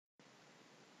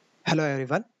Hello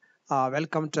everyone.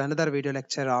 Welcome to another video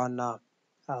lecture on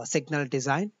signal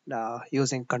design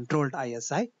using controlled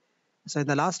ISI. So in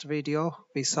the last video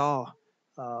we saw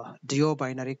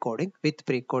duobinary coding with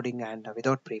precoding and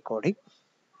without precoding.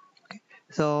 Okay.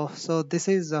 So this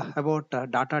is about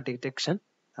data detection.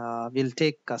 We'll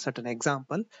take a certain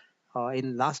example.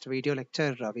 In last video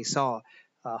lecture we saw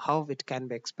how it can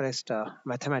be expressed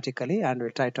mathematically, and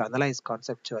we'll try to analyze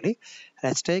conceptually.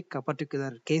 Let's take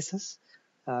particular cases.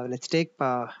 Let's take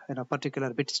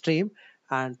particular bit stream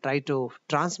and try to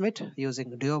transmit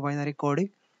using duobinary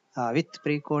coding with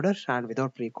precoder and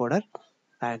without precoder,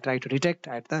 and try to detect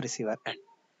at the receiver end.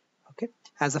 Okay.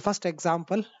 As a first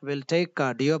example, we'll take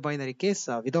a duobinary case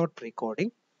without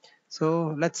precoding.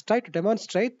 So let's try to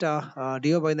demonstrate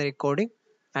duobinary coding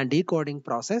and decoding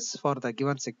process for the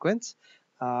given sequence.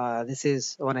 This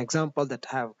is one example that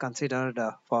I have considered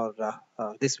for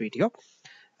this video.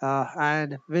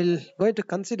 And we'll going to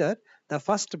consider the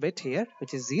first bit here,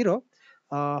 which is 0,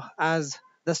 as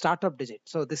the startup digit.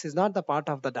 So this is not the part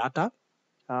of the data.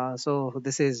 So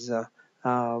this is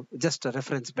just a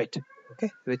reference bit,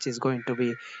 okay, which is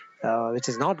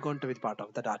not going to be part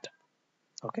of the data.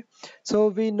 Okay, so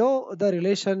we know the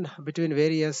relation between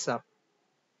various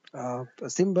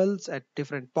symbols at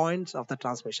different points of the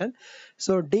transmission.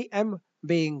 So dm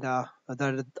being the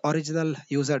original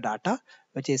user data,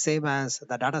 which is same as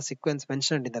the data sequence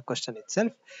mentioned in the question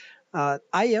itself.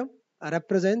 Im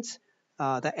represents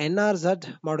the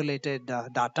NRZ modulated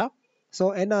data.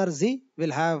 So NRZ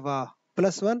will have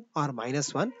 +1 or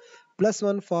 -1,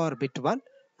 +1 for bit 1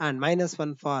 and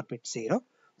 -1 for bit 0.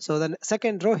 So the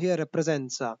second row here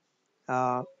represents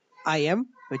IM,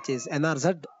 which is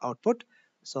NRZ output.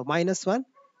 So -1,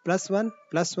 +1,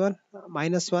 +1,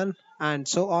 -1, and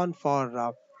so on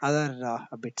for other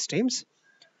bit streams.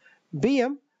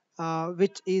 BM,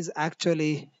 which is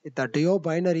actually the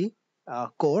duobinary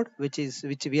code, which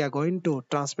we are going to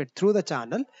transmit through the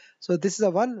channel. So this is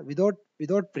the one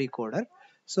without precoder.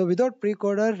 So without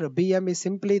precoder, BM is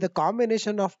simply the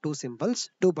combination of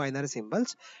two binary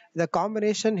symbols. The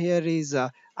combination here is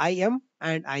IM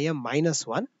and IM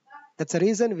 -1. That's the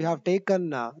reason we have taken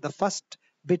the first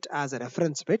bit as a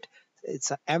reference bit.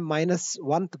 It's a M minus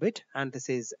 1th bit, and this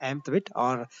is mth bit,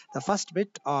 or the first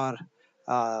bit, or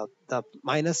the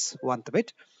 -1th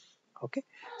bit. Okay,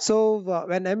 so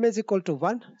when m is equal to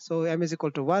 1, so m is equal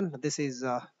to 1, this is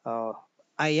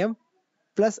im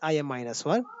plus im minus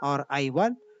 1, or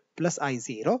I1 plus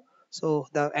I0. So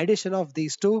the addition of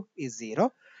these two is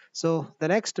 0. So the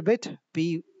next bit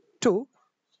P2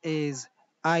 is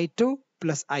I2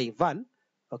 plus I1.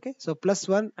 Okay, so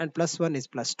 +1 and +1 is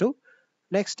 +2.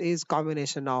 Next is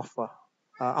combination of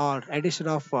or addition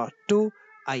of two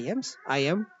IMs,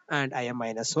 IM and IM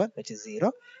minus 1, which is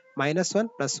 0. -1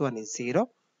 plus 1 is 0.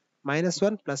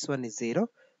 -1 plus 1 is 0.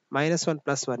 -1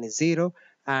 plus 1 is 0.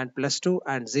 And +2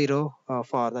 and 0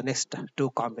 for the next two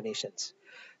combinations.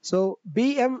 So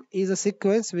BM is a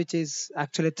sequence which is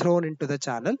actually thrown into the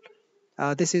channel.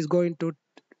 This is going to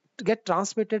get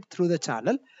transmitted through the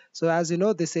channel. So as you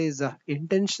know, this is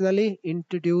intentionally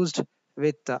introduced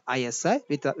with ISI,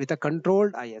 with a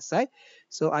controlled ISI.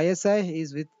 So ISI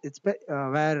is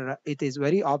where it is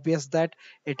very obvious that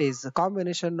it is a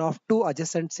combination of two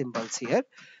adjacent symbols here.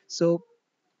 So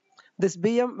this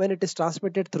BM, when it is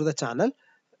transmitted through the channel,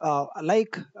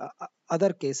 like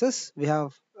other cases,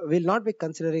 will not be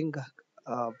considering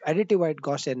additive white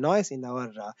Gaussian noise in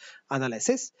our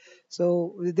analysis.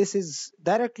 So this is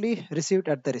directly received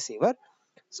at the receiver.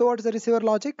 So what is the receiver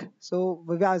logic? So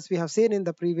as we have seen in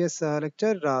the previous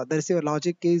lecture, the receiver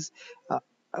logic is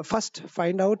first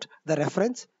find out the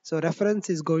reference. So reference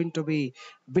is going to be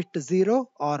bit 0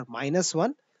 or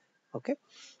 -1. Okay.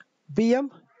 BM,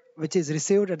 which is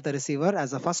received at the receiver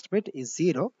as a first bit, is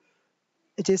 0.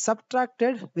 It is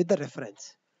subtracted with the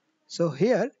reference. So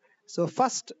here, so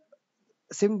first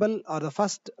symbol, or the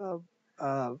first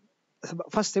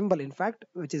symbol in fact,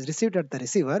 which is received at the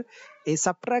receiver, is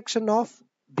subtraction of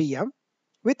BM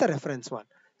with the reference one.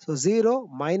 So 0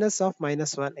 minus of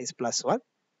 -1 is +1.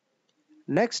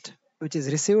 Next, which is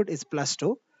received, is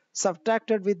 +2,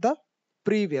 subtracted with the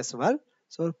previous one.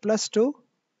 So +2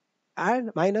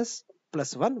 and minus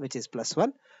 +1, which is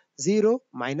 +1. 0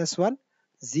 -1,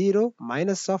 0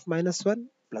 minus of -1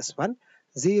 +1,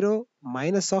 0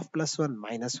 minus of +1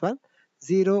 -1,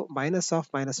 0 minus of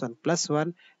 -1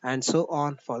 +1, and so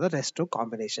on for the rest of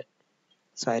combination.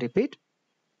 So I repeat,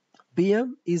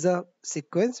 BM is a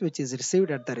sequence which is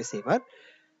received at the receiver.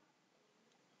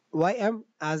 YM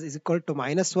as is equal to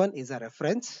 -1 is a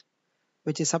reference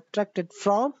which is subtracted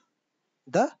from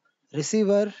the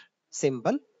receiver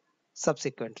symbol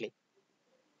subsequently.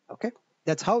 Okay.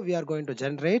 That's how we are going to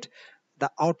generate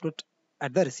the output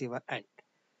at the receiver end.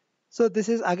 So this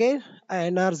is again a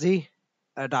NRZ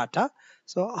data.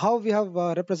 So how we have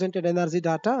represented NRZ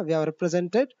data? We have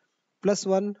represented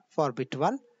 +1 for bit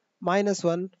 1,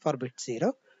 -1 for bit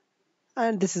 0,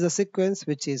 and this is a sequence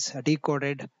which is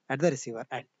decoded at the receiver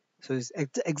end. So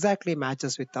it exactly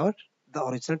matches with the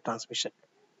original transmission.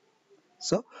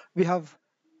 So we have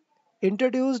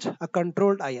introduced a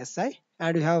controlled ISI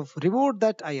and we have removed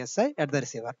that ISI at the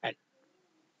receiver end.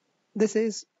 This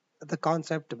is the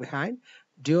concept behind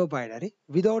duobinary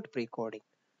without precoding.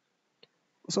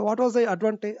 So what was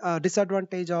the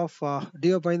disadvantage of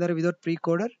duobinary without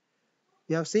precoder?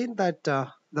 We have seen that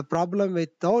the problem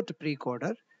without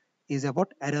precoder is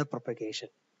about error propagation.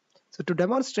 So to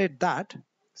demonstrate that,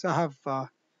 so I have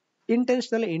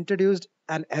intentionally introduced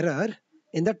an error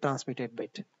in the transmitted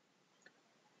bit.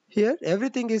 Here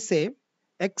everything is same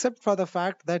except for the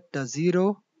fact that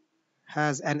 0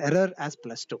 has an error as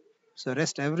 +2. So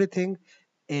rest everything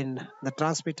in the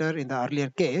transmitter in the earlier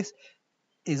case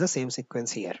is the same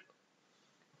sequence here.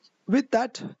 With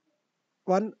that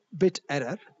 1 bit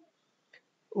error,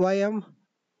 ym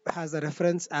has a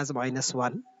reference as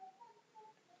 -1.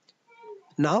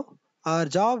 Now our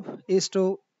job is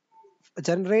to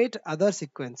generate other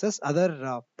sequences,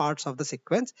 other parts of the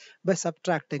sequence by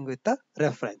subtracting with the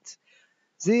reference.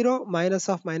 0 minus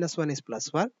of -1 is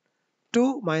 +1,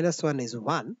 2 minus 1 is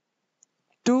 1,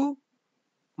 2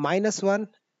 minus 1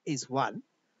 is 1,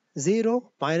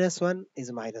 0 minus 1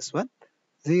 is -1,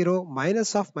 0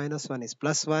 minus of -1 is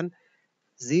 +1,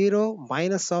 0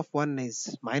 minus of 1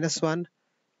 is -1,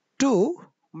 2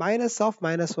 minus of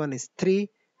 -1 is 3,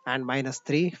 and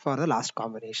 -3 for the last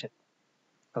combination.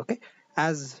 Okay,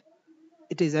 as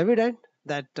it is evident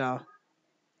that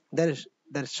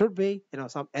there should be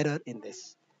some error in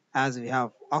this, as we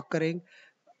have occurring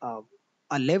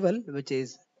a level which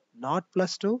is not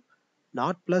 +2,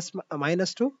 not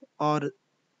 -2, or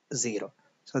 0.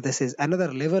 So this is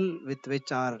another level with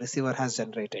which our receiver has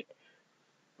generated.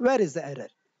 Where is the error?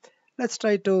 Let's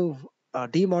try to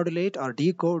demodulate or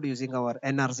decode using our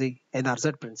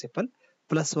NRZ principle.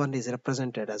 +1 is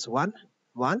represented as 1,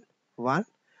 1, 1,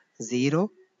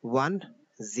 0, 1,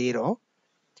 0.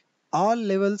 All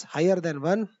levels higher than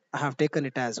 1, I have taken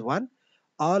it as 1.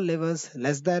 All levels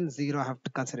less than 0, I have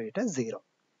to consider it as 0.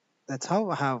 That's how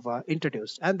I have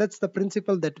introduced, and that's the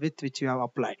principle that with which you have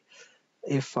applied.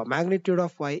 If magnitude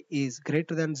of y is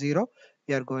greater than 0,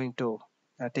 we are going to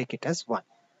take it as 1.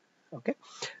 Okay,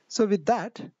 so with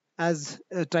that, as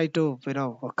try to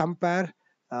compare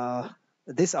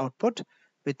this output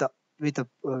with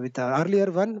the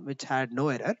earlier one which had no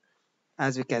error.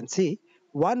 As we can see,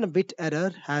 1 bit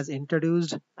error has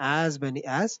introduced as many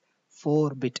as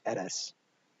 4 bit errors.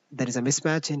 There is a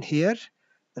mismatch in here.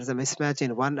 There is a mismatch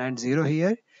in 1 and 0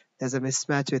 here. There's a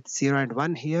mismatch with 0 and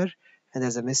 1 here, and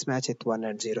there's a mismatch with 1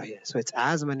 and 0 here. So it's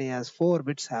as many as 4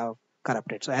 bits have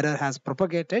corrupted. So error has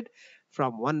propagated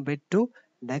from 1 bit to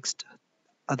next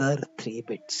other 3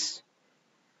 bits.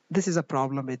 This is a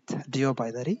problem with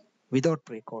duobinary without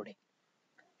precoding.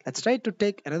 Let's try to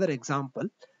take another example,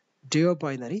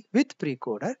 duobinary with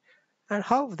precoder, and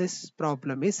how this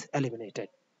problem is eliminated.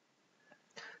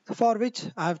 So for which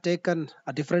I have taken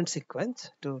a different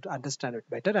sequence to understand it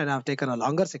better, and I have taken a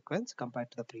longer sequence compared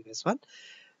to the previous one.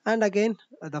 And again,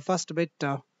 the first bit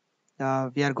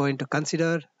we are going to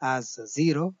consider as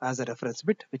 0 as a reference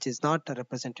bit, which is not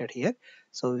represented here,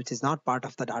 so which is not part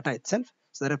of the data itself.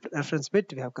 So the reference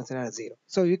bit we have considered as 0.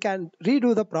 So you can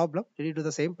redo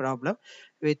the same problem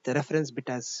with the reference bit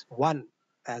as 1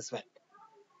 as well.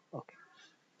 Okay,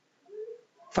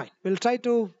 fine. We'll try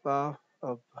to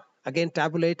again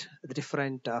tabulate the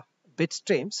different bit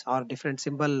streams or different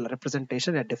symbol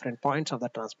representation at different points of the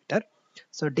transmitter.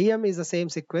 So DM is the same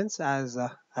sequence as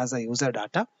a user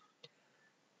data.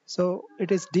 So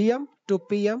it is DM to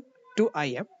PM to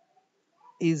IM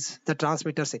is the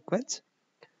transmitter sequence.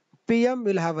 PM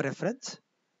will have a reference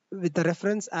with the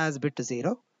reference as bit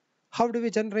 0. How do we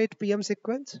generate PM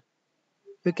sequence?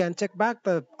 We can check back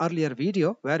the earlier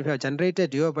video where we have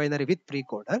generated duobinary with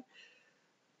precoder.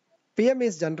 PM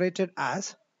is generated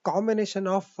as combination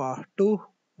of 2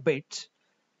 bits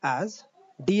as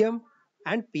DM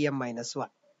and PM-1,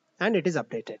 and it is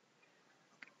updated.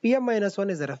 PM-1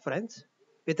 is a reference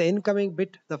with the incoming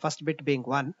bit, the first bit being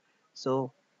 1.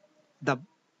 So the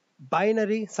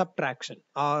binary subtraction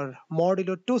or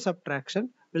modulo 2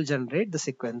 subtraction will generate the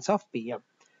sequence of PM.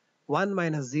 1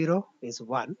 minus 0 is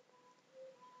 1.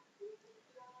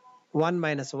 1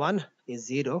 minus 1 is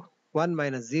 0. 1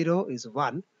 minus 0 is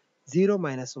 1. 0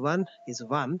 minus 1 is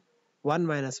 1. 1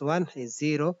 minus 1 is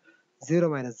 0. 0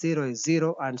 minus 0 is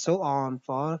 0, and so on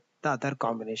for the other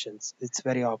combinations. It's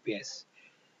very obvious.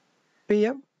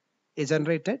 PM is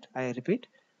generated, I repeat,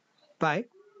 by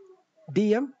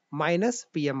DM minus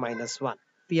PM minus 1.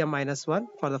 PM minus 1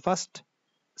 for the first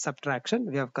subtraction,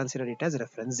 we have considered it as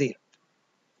reference 0.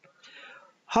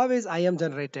 How is IM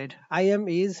generated? IM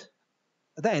is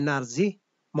the NRG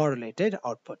modulated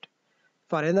output.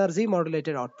 For NRG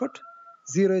modulated output,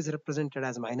 0 is represented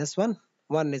as minus 1,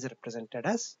 1 is represented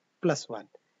as plus 1,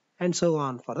 and so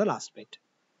on for the last bit.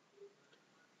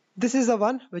 This is the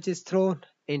one which is thrown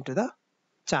into the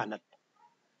channel.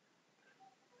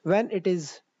 When it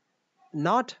is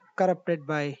not corrupted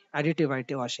by additive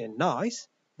Gaussian noise,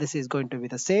 this is going to be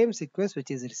the same sequence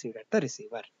which is received at the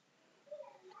receiver.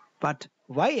 But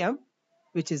YM,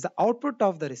 which is the output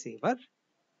of the receiver,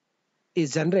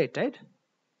 is generated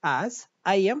as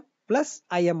IM plus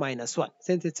IM minus 1.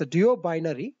 Since it's a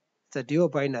duobinary,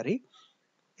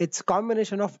 it's a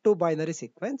combination of two binary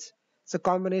sequence. It's a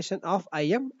combination of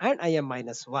IM and IM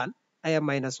minus 1, IM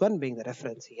minus 1 being the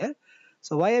reference here.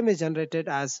 So YM is generated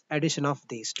as addition of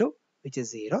these two, which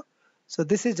is 0. So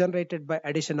this is generated by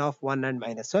addition of 1 and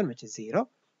minus 1, which is 0.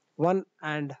 1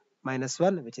 and minus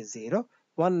 1, which is 0.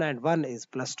 1 and 1 is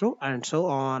plus 2, and so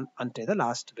on until the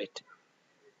last bit.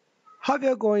 How we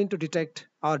are going to detect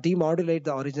or demodulate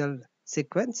the original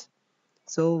sequence?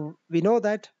 So we know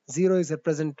that 0 is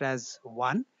represented as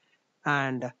 1,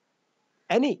 and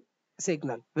any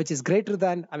signal which is greater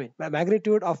than,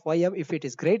 magnitude of YM, if it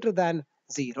is greater than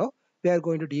 0, we are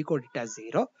going to decode it as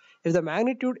 0. If the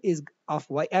magnitude of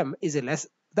YM is less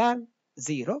than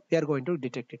 0, we are going to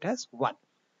detect it as 1.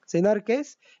 So in our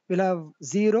case, we'll have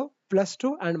 0, plus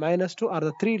 2 and minus 2 are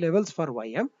the three levels for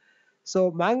YM.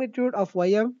 So magnitude of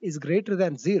YM is greater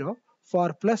than 0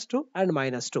 for plus 2 and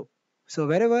minus 2. So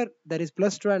wherever there is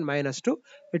plus 2 and minus 2,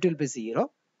 it will be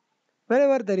 0.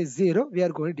 Wherever there is 0, we are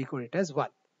going to decode it as 1.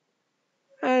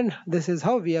 And this is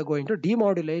how we are going to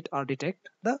demodulate or detect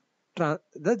the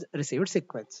received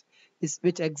sequence,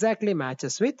 which exactly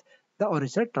matches with the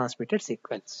original transmitted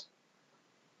sequence.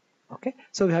 Okay,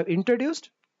 so we have introduced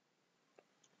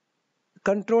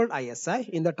controlled ISI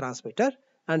in the transmitter,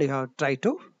 and we have tried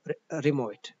to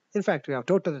remove it. In fact, we have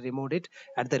totally removed it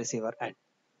at the receiver end.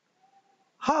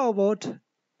 How about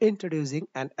introducing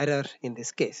an error in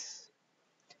this case?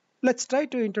 Let's try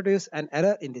to introduce an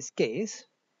error in this case.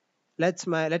 Let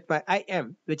my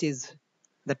IM, which is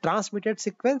the transmitted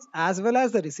sequence as well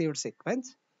as the received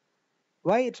sequence.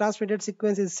 Why transmitted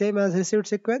sequence is same as received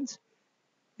sequence?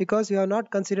 Because we have not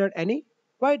considered any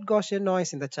white Gaussian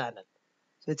noise in the channel.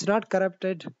 So it's not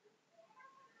corrupted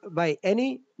by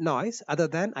any noise other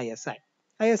than ISI.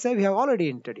 ISI we have already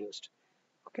introduced.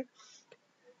 Okay,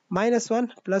 minus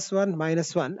 1, plus 1,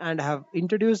 minus 1, and I have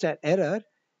introduced an error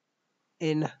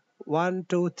in 1,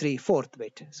 2, 3, 4th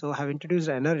bit. So I have introduced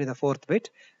an error in the 4th bit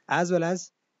as well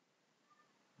as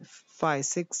 5,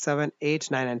 6, 7, 8,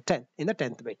 9, and 10 in the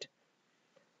 10th bit.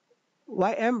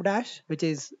 YM dash, which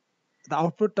is the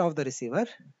output of the receiver,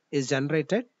 is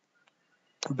generated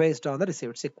based on the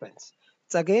received sequence.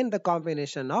 It's again the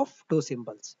combination of two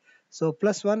symbols. So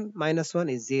plus 1 minus 1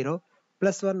 is 0,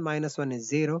 plus 1 minus 1 is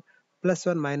 0, plus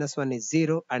 1 minus 1 is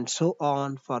 0, and so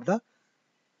on for the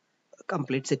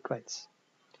complete sequence.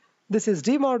 This is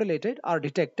demodulated or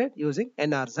detected using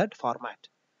NRZ format.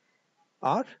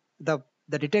 Or the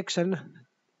detection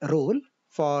rule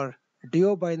for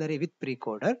duobinary with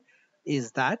precoder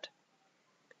is that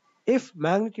if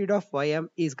magnitude of YM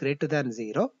is greater than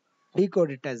 0,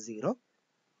 decode it as 0,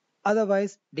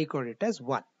 otherwise decode it as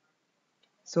 1.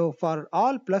 So for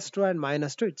all plus 2 and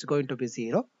minus 2, it's going to be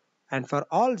 0, and for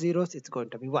all zeros, it's going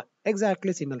to be 1,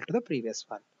 exactly similar to the previous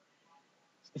one.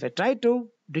 If I try to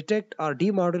detect or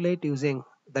demodulate using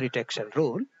the detection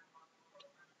rule,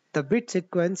 the bit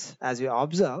sequence, as we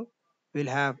observe, will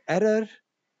have error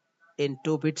in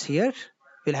 2 bits here,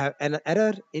 will have an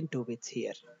error in 2 bits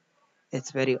here.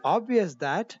 It's very obvious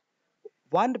that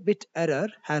 1 bit error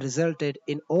has resulted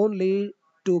in only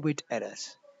 2 bit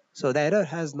errors. So the error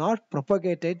has not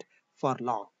propagated for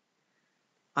long,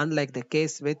 unlike the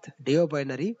case with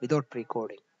duobinary without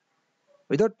precoding.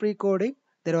 Without precoding,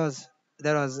 there was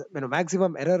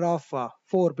maximum error of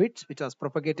 4 bits, which was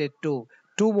propagated to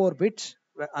 2 more bits,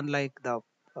 unlike the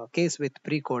case with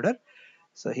precoder.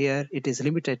 So here it is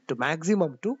limited to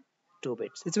maximum to 2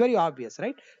 bits. It's very obvious,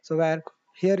 right? So where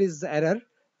here is the error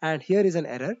and here is an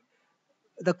error,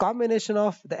 the combination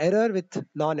of the error with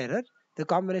non-error, the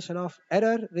combination of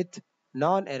error with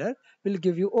non-error will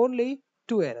give you only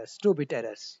 2 errors, 2 bit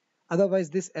errors. Otherwise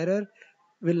this error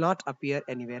will not appear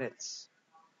anywhere else.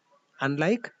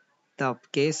 Unlike the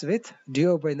case with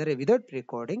duobinary without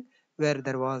precoding, where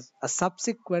there was a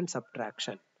subsequent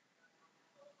subtraction.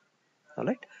 All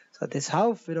right. So this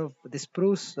how this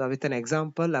proves with an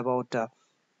example about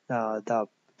the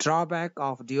drawback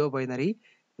of duobinary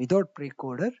without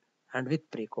precoder and with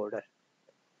precoder.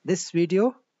 This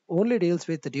video only deals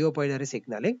with duobinary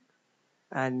signaling,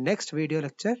 and next video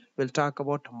lecture will talk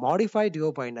about modified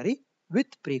duobinary with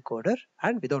precoder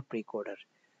and without precoder,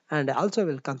 and also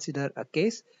will consider a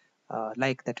case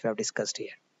like that we have discussed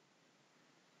here.